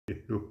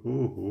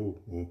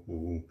Hello,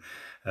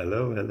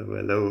 hello,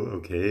 hello.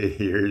 Okay,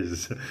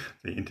 here's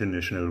the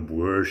international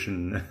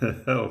version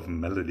of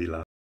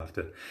Melodylaughter.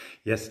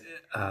 Yes,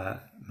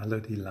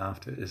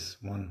 Melodylaughter is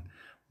one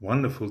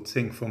wonderful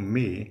thing for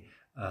me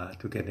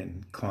to get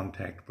in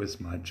contact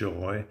with my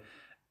joy.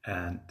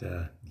 And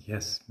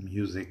yes,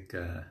 music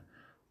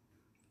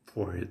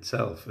for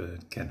itself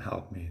can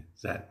help me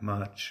that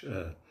much,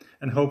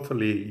 and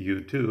hopefully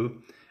you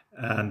too.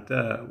 And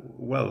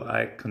well,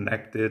 I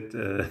connected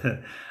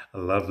a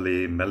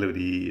lovely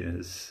melody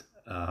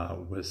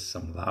with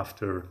some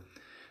laughter.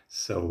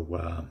 So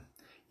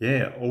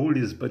yeah,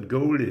 oldies but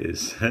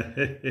goldies.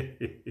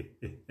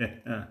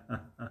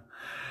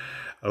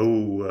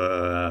 Oh,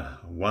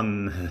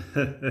 one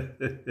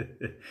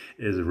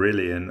is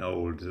really an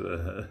old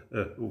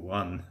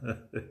one,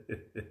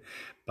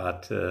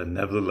 but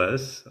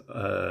nevertheless,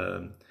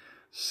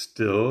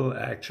 still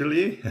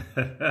actually,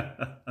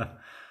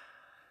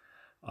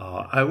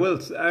 I will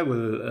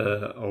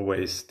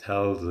always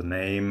tell the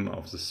name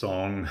of the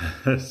song,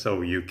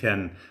 so you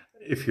can,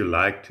 if you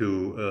like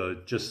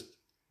to, just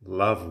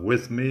love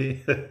with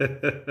me,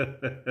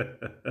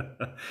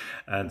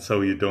 and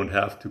so you don't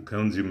have to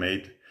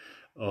consummate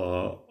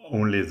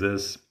only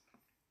this.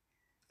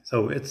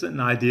 So it's an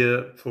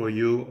idea for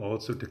you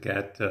also to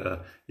get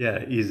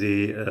yeah,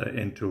 easy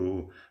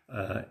into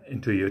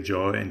your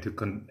joy,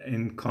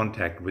 in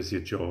contact with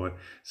your joy.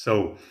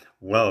 So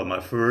well, my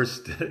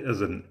first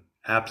is an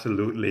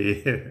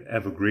absolutely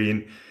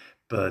evergreen,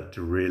 but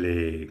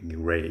really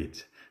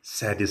great.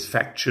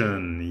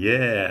 Satisfaction,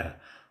 yeah.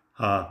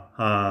 Ha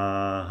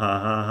ha ha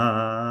ha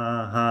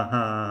ha ha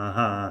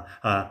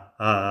ha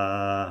ha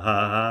ha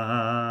ha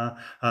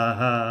ha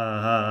ha.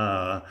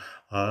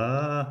 Ha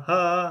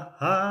ha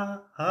ha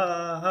ha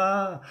ha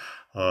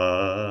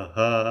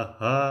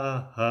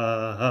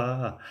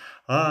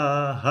ha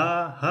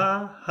ha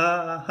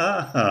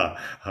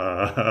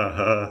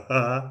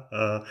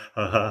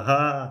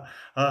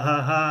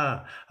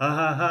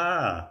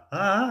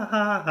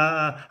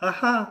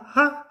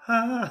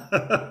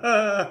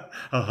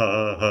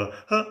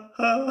ha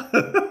ha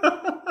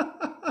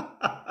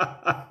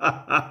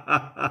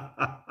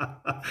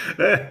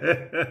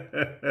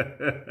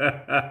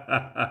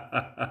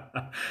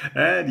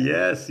And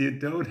yes, you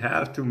don't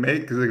have to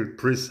make the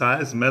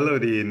precise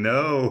melody,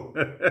 no.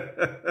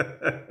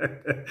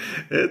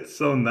 It's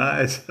so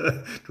nice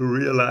to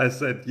realize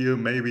that you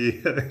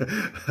maybe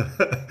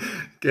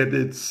get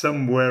it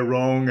somewhere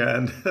wrong,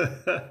 and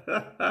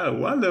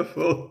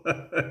wonderful.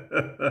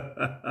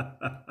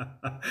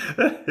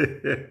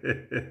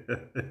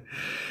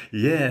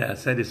 Yeah,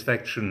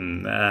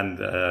 satisfaction, and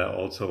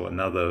also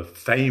another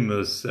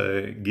famous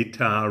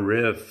guitar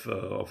riff,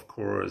 of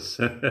course,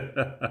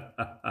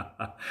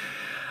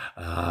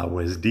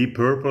 with Deep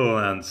Purple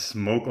and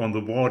Smoke on the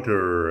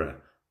Water.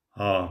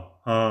 Ha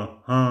ha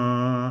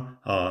ha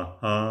ha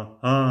ha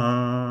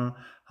ha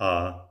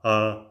ha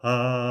ha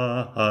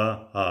ha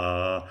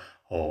ha.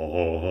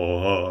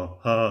 Oh,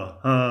 ha ha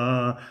ha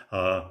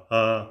ha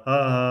ha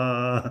ha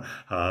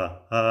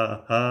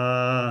ha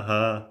ha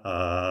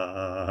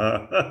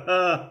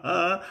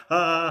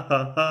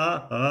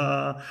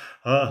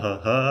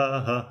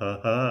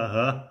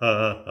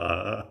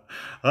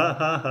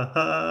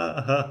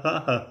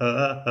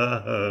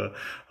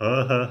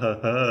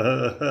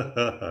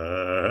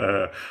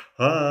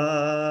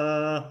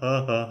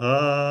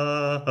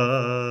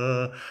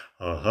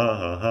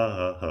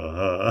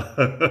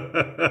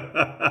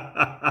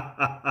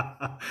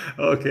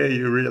Okay,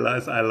 you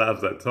realize I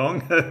love that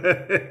song.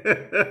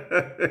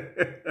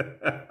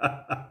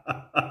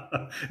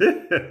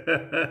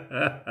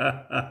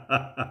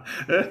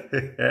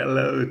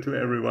 Hello to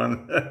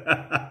everyone.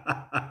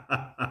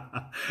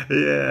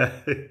 Yeah.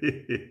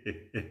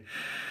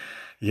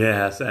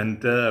 Yes,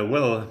 and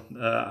well,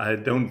 I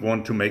don't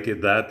want to make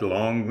it that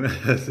long,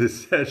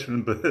 this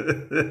session, but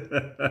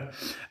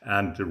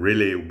and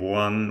really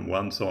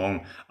one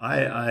song.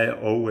 I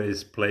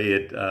always play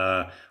it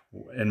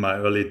in my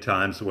early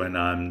times when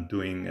I'm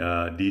doing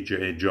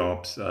DJ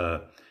jobs,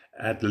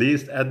 at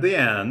least at the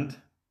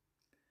end.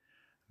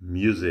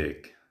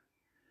 Music.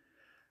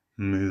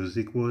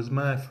 Music was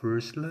my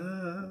first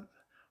love.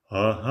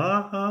 Ha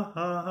ha ha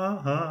ha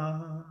ha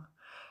ha.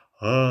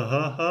 Ha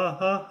ha ha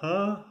ha ha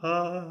ha.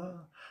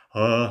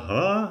 Ha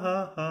ha ha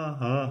ha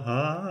ha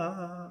ha.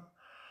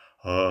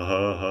 Ha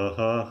ha ha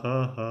ha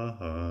ha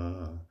ha.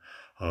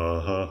 Ha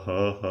ha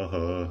ha ha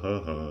ha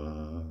ha.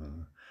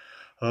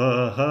 Ha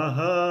ha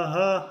ha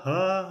ha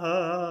ha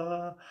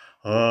ha.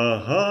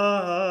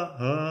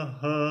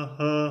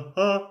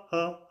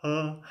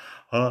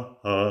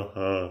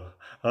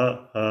 Ha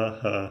ha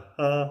ha ha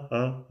ha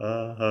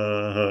ha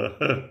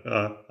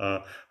ha.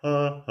 Ha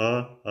ha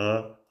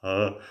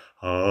ha.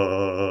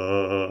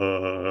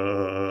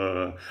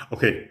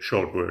 Okay,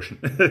 short version.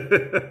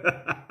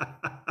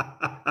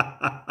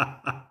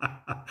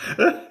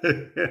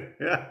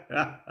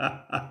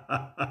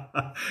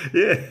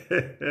 Yeah.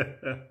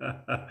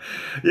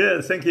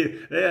 Yeah, thank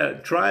you. Yeah,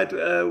 try it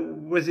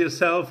with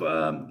yourself.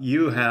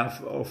 You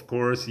have, of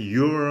course,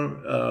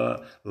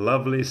 your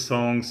lovely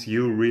songs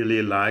you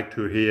really like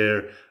to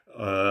hear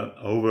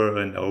over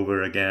and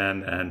over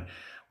again, and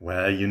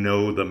where you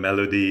know the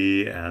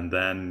melody, and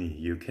then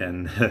you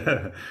can,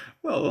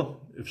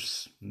 well,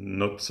 if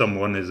not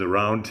someone is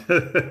around,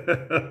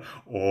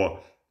 or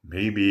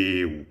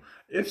maybe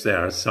if there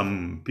are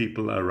some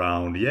people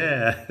around,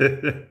 yeah,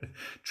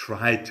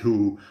 try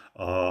to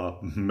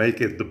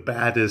make it the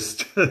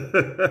baddest, the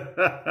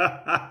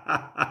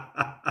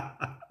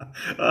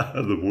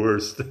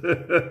worst.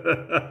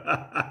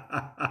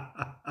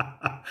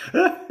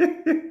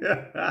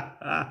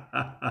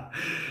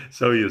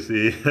 So you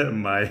see,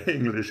 my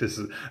English is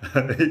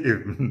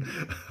even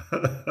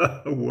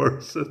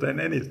worse than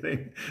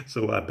anything.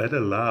 So I better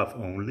laugh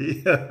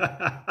only.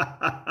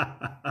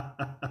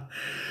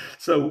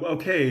 So,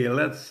 okay,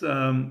 let's,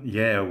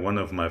 yeah, one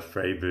of my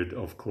favorite,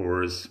 of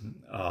course,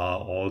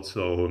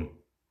 also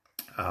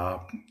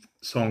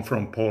song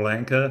from Paul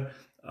Anka,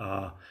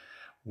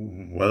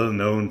 well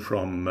known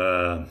from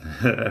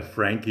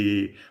Frank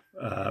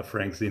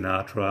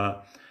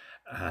Sinatra,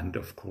 and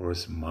of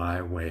course,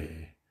 My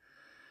Way.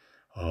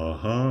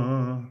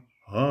 Uh-huh,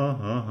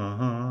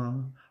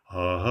 uh-huh,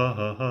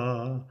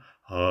 uh-huh,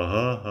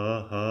 uh-huh,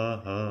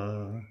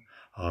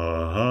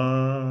 uh-huh,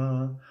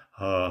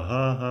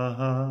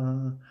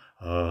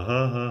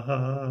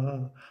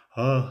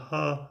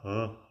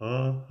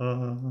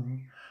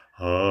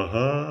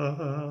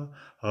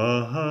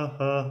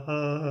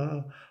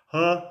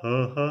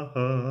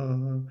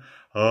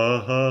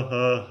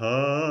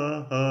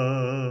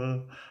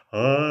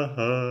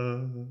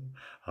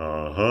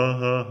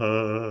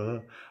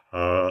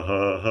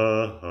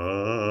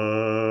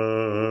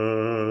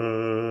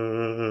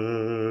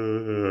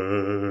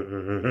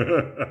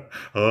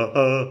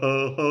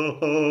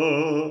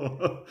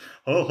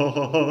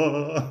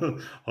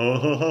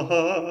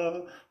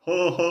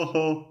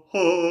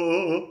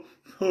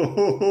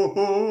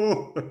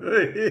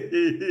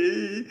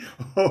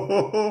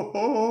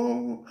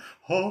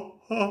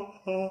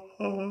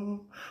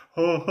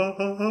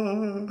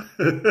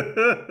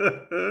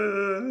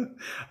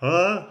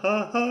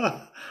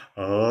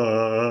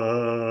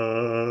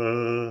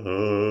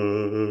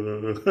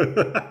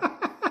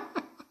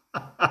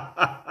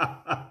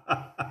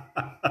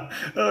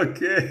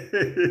 Okay,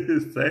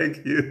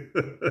 thank you.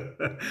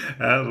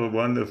 Have a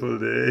wonderful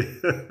day.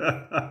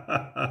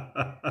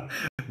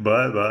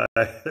 Bye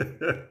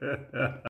bye.